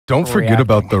Don't forget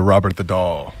about the Robert the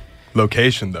Doll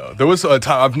location, though. There was a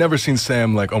time I've never seen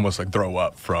Sam like almost like throw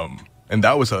up from, and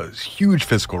that was a huge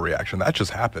physical reaction. That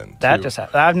just happened. That just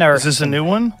happened. I've never. Is this a new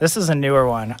one? This is a newer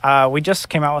one. We just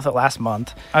came out with it last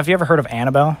month. Have you ever heard of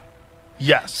Annabelle?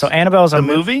 Yes. So Annabelle is a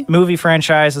movie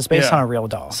franchise. It's based on a real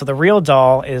doll. So the real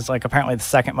doll is like apparently the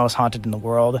second most haunted in the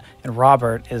world, and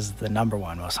Robert is the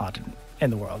 #1 most haunted in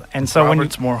the world. And so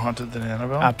Robert's more haunted than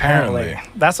Annabelle? Apparently.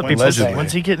 That's what people say.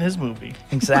 When's he getting his movie?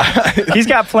 Exactly. He's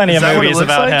got plenty of movies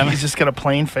about him. He's just got a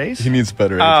plain face? He needs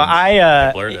better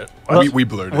agents. Blurred it. We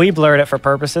blurred it. We blurred it for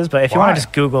purposes, but if you want to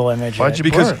just Google image Why'd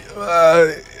you blur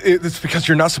it? It's because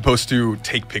you're not supposed to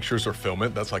take pictures or film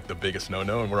it. That's like the biggest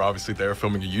no-no. And we're obviously there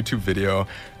filming a YouTube video.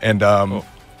 And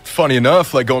funny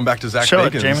enough, like going back to Zach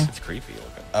Bacon's. Jamie. It's creepy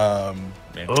looking.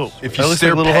 If you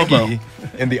stare Peggy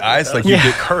in the eyes, like you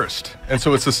get cursed. And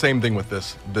so it's the same thing with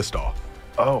this doll.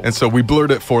 Oh. And so we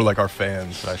blurred it for like our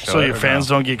fans. So your fans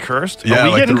don't get cursed? Yeah, Are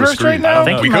we like getting cursed right now? I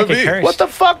think you might get cursed. What the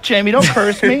fuck, Jamie? Don't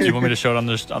curse me. Do you want me to show it on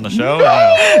the show? No,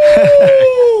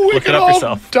 Look it up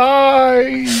yourself.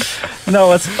 Die. No,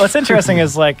 what's interesting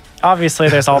is like obviously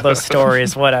there's all those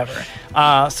stories, whatever.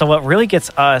 So what really gets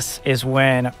us is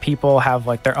when people have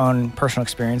like their own personal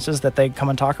experiences that they come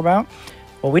and talk about.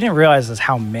 What we didn't realize is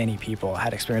how many people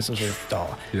had experiences with the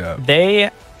doll. Yeah.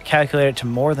 They calculated to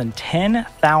more than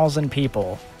 10,000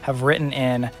 people have written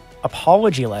in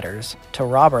apology letters to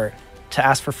Robert to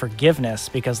ask for forgiveness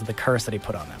because of the curse that he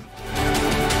put on them.